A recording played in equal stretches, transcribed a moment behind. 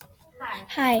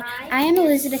Hi, I am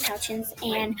Elizabeth Hutchins,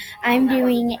 and I'm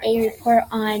doing a report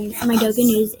on My Doga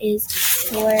News is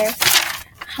for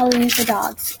Halloween for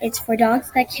dogs. It's for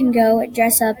dogs that can go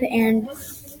dress up, and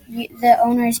the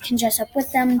owners can dress up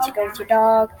with them to go with your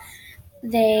dog.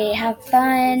 They have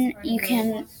fun.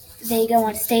 They go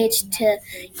on stage to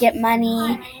get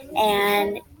money,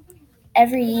 and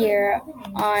every year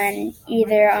on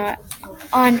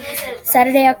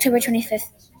Saturday, October 25th,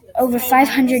 over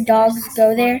 500 dogs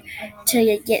go there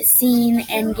to get seen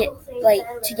and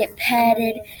to get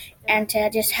petted and to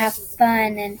just have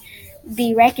fun and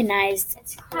be recognized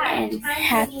and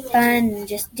have fun and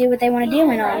just do what they want to do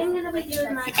and all.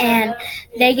 And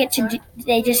they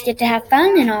just get to have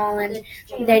fun and all, and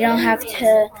they don't have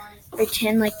to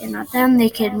pretend like they're not them. They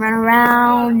can run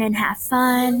around and have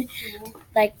fun.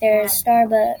 Like there's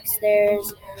Starbucks,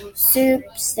 there's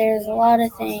soups, there's a lot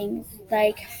of things.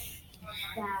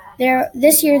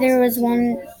 This year there was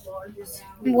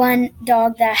one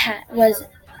dog that was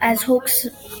as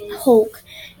Hulk,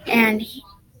 and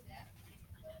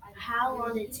How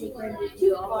long did it take him to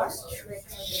do all those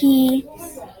tricks?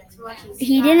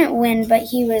 he didn't win, but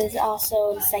he was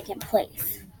also in second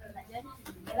place.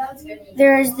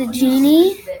 There was the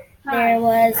genie. There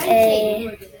was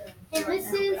a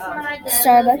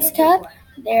Starbucks cup.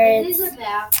 There is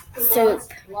soup.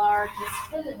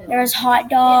 There's hot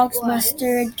dogs,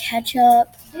 mustard,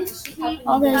 ketchup,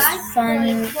 all those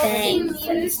fun things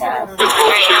and stuff.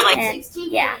 And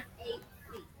yeah.